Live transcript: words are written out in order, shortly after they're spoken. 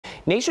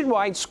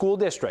Nationwide school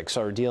districts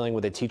are dealing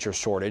with a teacher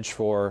shortage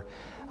for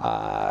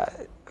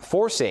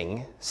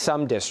forcing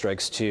some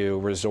districts to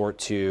resort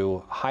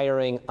to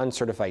hiring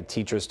uncertified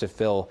teachers to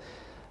fill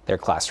their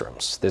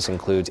classrooms. This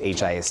includes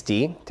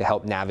HISD. To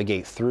help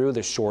navigate through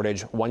the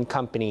shortage, one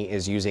company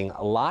is using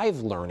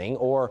live learning,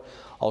 or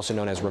also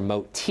known as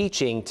remote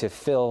teaching, to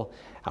fill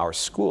our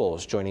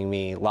schools. Joining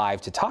me live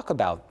to talk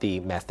about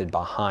the method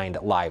behind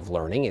live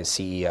learning is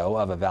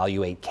CEO of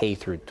Elevate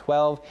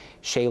K-12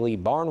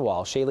 Shaily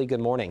Baranwal. Shaily,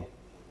 good morning.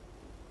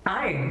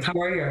 Hi, how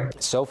are you?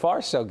 So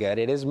far, so good.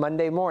 It is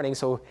Monday morning,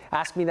 so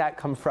ask me that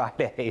come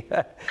Friday.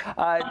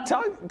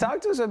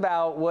 Talk to us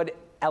about what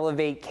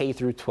Elevate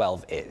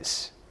K-12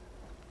 is.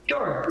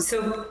 Sure.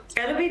 So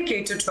Elevate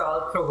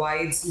K-12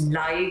 provides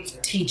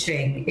live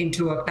teaching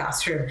into a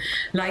classroom.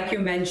 Like you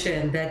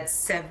mentioned, that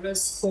several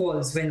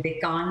schools, when they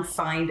can't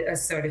find a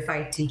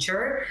certified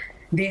teacher,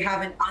 they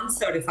have an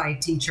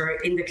uncertified teacher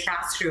in the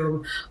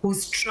classroom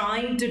who's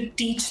trying to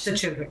teach the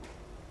children.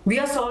 We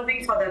are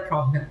solving for that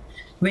problem.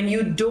 When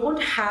you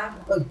don't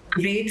have a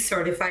great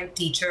certified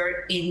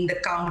teacher in the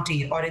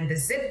county or in the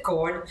zip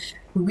code,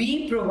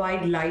 we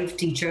provide live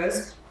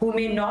teachers who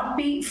may not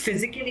be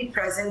physically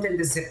present in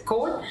the zip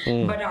code,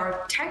 but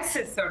are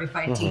Texas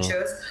certified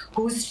teachers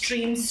who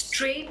stream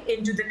straight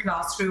into the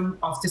classroom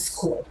of the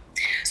school.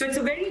 So it's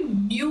a very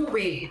new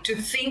way to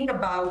think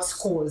about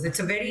schools. It's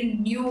a very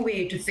new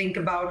way to think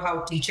about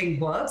how teaching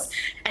works.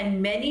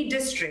 And many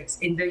districts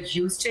in the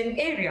Houston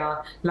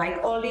area,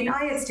 like Aldine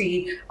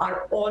ISD,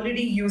 are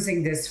already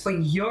using this for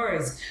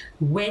years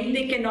when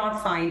they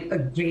cannot find a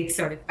great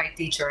certified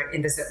teacher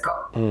in the zip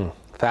code.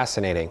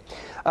 Fascinating.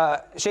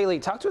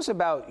 Shaily, talk to us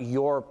about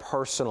your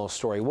personal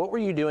story. What were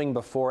you doing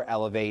before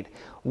Elevate?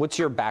 What's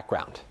your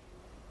background?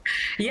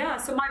 Yeah,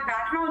 so my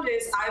background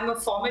is I'm a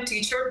former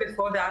teacher.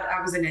 Before that,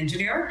 I was an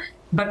engineer,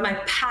 but my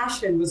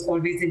passion was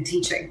always in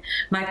teaching.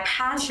 My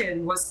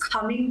passion was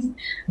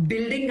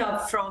building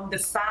up from the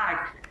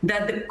fact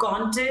that the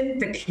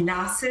content, the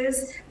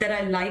classes that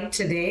I like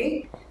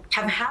today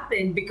have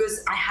happened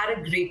because I had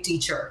a great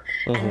teacher.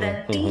 And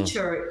that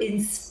teacher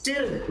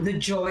instilled the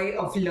joy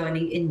of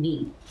learning in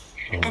me.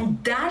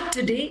 And that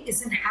today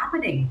isn't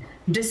happening.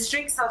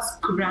 Districts are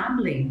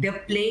scrambling.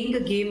 They're playing a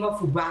game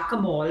of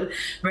whack-a-mole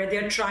where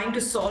they're trying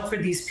to solve for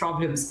these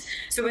problems.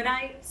 So when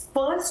I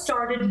first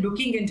started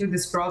looking into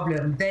this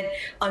problem, that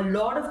a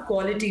lot of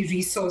quality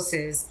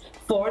resources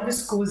for the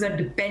schools are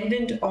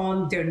dependent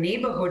on their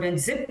neighborhood and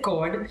zip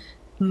code,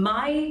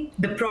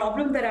 the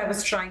problem that I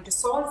was trying to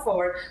solve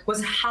for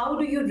was, how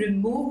do you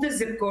remove the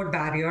zip code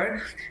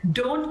barrier?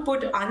 Don't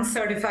put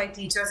uncertified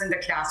teachers in the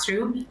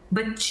classroom,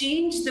 but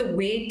change the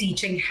way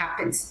teaching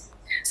happens.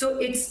 So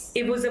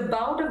it was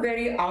about a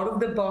very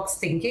out-of-the-box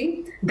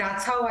thinking.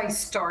 That's how I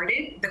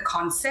started the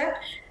concept.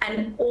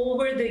 And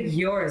over the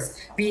years,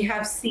 we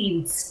have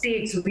seen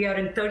states, we are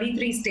in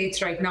 33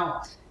 states right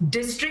now,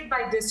 district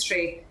by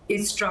district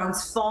is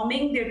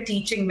transforming their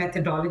teaching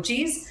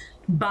methodologies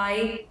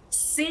by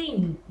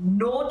saying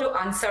no to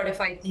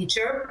uncertified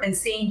teacher and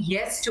saying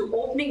yes to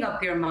opening up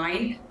their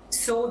mind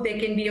so they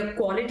can be a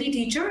quality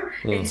teacher.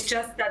 It's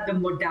just that the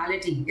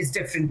modality is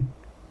different.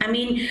 I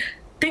mean,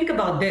 think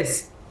about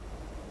this.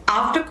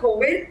 After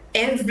COVID,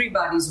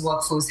 everybody's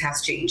workforce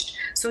has changed.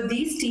 So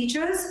these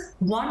teachers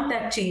want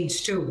that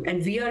change too.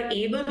 And we are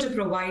able to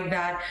provide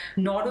that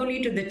not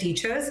only to the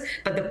teachers,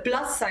 but the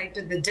plus side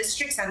to the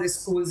districts and the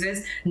schools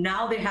is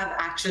now they have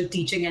actual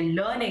teaching and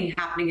learning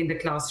happening in the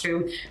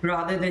classroom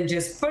rather than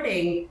just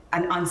putting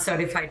an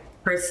uncertified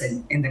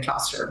person in the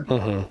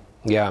classroom.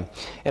 Yeah,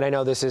 and I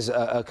know this is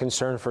a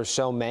concern for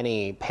so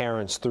many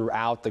parents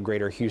throughout the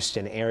greater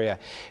Houston area.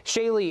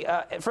 Shaily,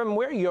 from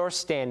where you're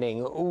standing,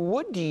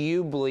 what do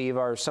you believe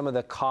are some of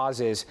the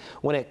causes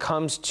when it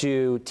comes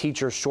to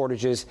teacher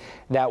shortages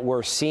that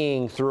we're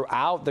seeing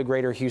throughout the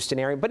greater Houston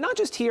area, but not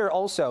just here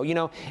also? You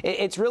know,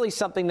 it's really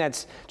something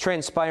that's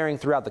transpiring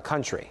throughout the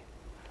country.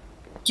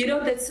 You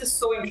know, this is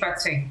so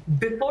interesting.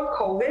 Before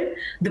COVID,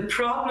 the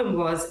problem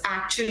was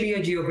actually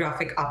a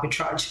geographic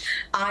arbitrage.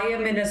 I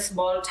am in a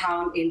small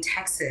town in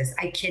Texas.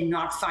 I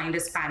cannot find a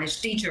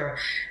Spanish teacher.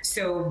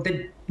 So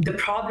the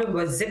problem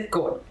was zip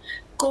code.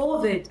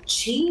 COVID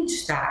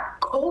changed that.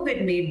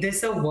 COVID made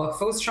this a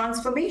workforce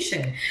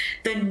transformation.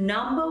 The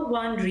number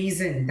one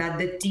reason that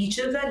the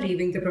teachers are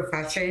leaving the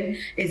profession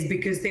is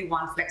because they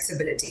want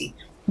flexibility.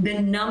 The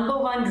number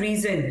one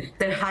reason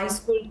that high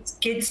school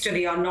kids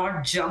today are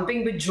not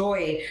jumping with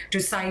joy to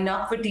sign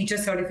up for teacher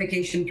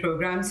certification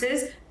programs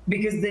is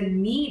because the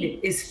need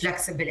is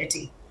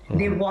flexibility.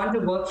 They want to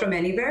work from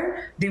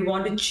anywhere. They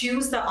want to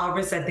choose the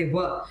hours that they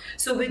work.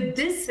 So with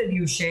this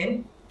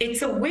solution,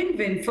 it's a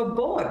win-win for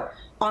both.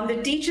 On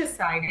the teacher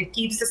side, it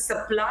keeps the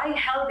supply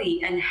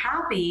healthy and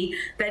happy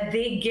that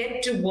they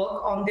get to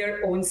work on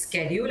their own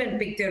schedule and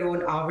pick their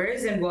own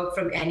hours and work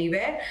from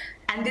anywhere.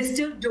 And they're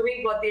still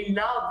doing what they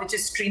love, which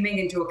is streaming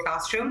into a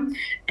classroom.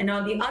 And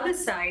on the other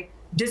side,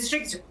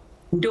 districts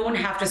don't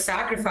have to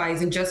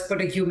sacrifice and just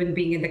put a human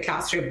being in the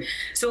classroom.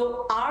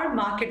 So our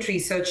market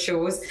research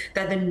shows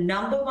that the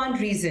number one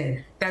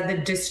reason that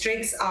the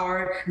teachers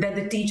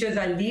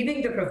are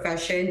leaving the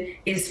profession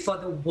is for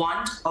the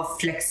want of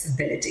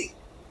flexibility.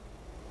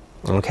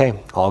 Okay,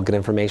 all good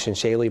information.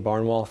 Shaily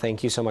Baranwal,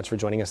 thank you so much for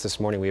joining us this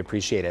morning. We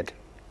appreciate it.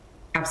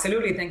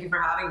 Absolutely. Thank you for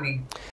having me.